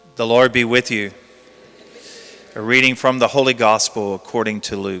The Lord be with you. A reading from the Holy Gospel according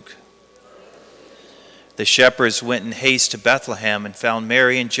to Luke. The shepherds went in haste to Bethlehem and found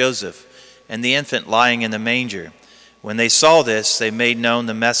Mary and Joseph and the infant lying in the manger. When they saw this, they made known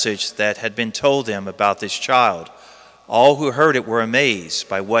the message that had been told them about this child. All who heard it were amazed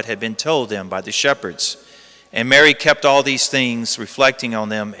by what had been told them by the shepherds. And Mary kept all these things, reflecting on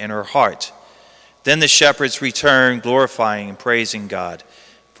them in her heart. Then the shepherds returned, glorifying and praising God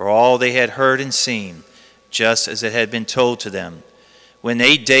for all they had heard and seen, just as it had been told to them. When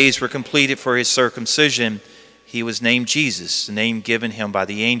 8 days were completed for his circumcision, he was named Jesus, the name given him by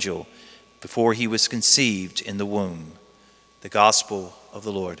the angel before he was conceived in the womb. The Gospel of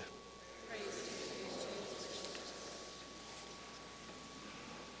the Lord.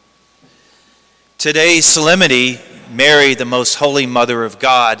 Today's solemnity, Mary, the most holy Mother of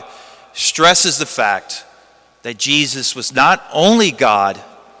God, stresses the fact that Jesus was not only God,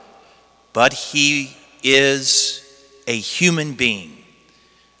 but he is a human being.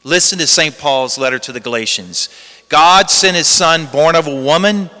 Listen to St. Paul's letter to the Galatians. God sent his Son, born of a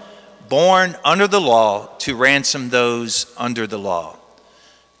woman, born under the law, to ransom those under the law.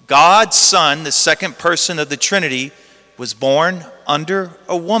 God's Son, the second person of the Trinity, was born under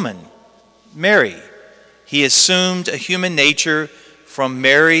a woman, Mary. He assumed a human nature from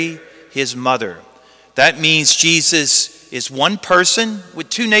Mary, his mother. That means Jesus is one person with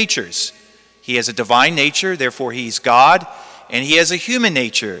two natures. He has a divine nature, therefore he's God, and he has a human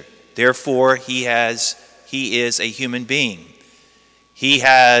nature, therefore he is a human being. He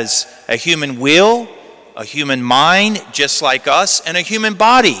has a human will, a human mind just like us, and a human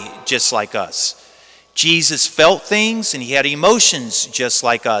body just like us. Jesus felt things and he had emotions just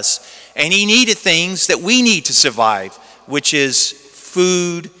like us, and he needed things that we need to survive, which is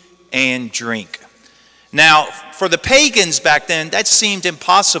food and drink. Now, for the pagans back then, that seemed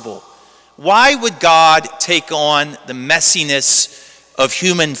impossible. Why would God take on the messiness of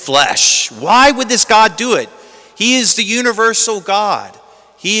human flesh? Why would this God do it? He is the universal God.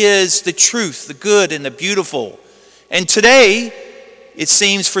 He is the truth, the good, and the beautiful. And today, it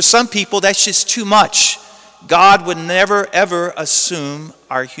seems for some people that's just too much. God would never, ever assume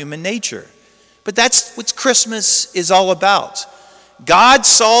our human nature. But that's what Christmas is all about. God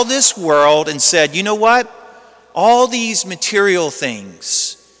saw this world and said, you know what? All these material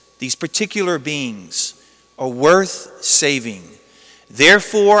things, these particular beings, are worth saving.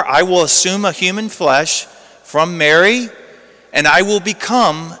 Therefore, I will assume a human flesh from Mary, and I will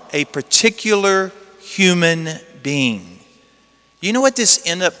become a particular human being. You know what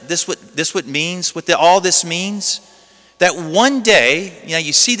what means? All this means? That one day,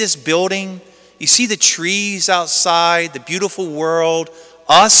 you see this building, you see the trees outside, the beautiful world,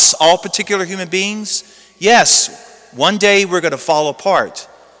 us, all particular human beings. Yes, one day we're going to fall apart.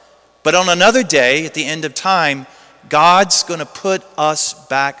 But on another day, at the end of time, God's going to put us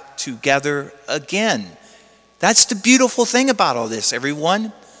back together again. That's the beautiful thing about all this,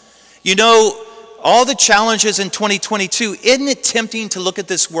 everyone. You know, all the challenges in 2022, isn't it tempting to look at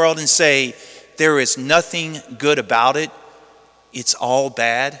this world and say, there is nothing good about it? It's all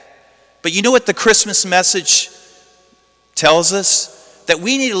bad. But you know what the Christmas message tells us? That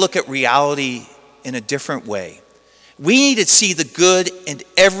we need to look at reality in a different way. We need to see the good in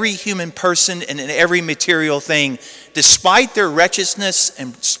every human person and in every material thing, despite their wretchedness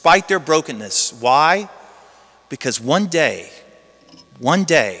and despite their brokenness. Why? Because one day,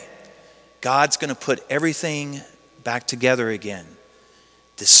 God's going to put everything back together again,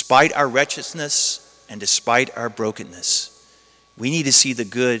 despite our wretchedness and despite our brokenness. We need to see the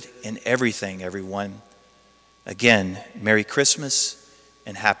good in everything, everyone. Again, Merry Christmas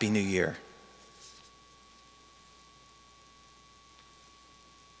and Happy New Year.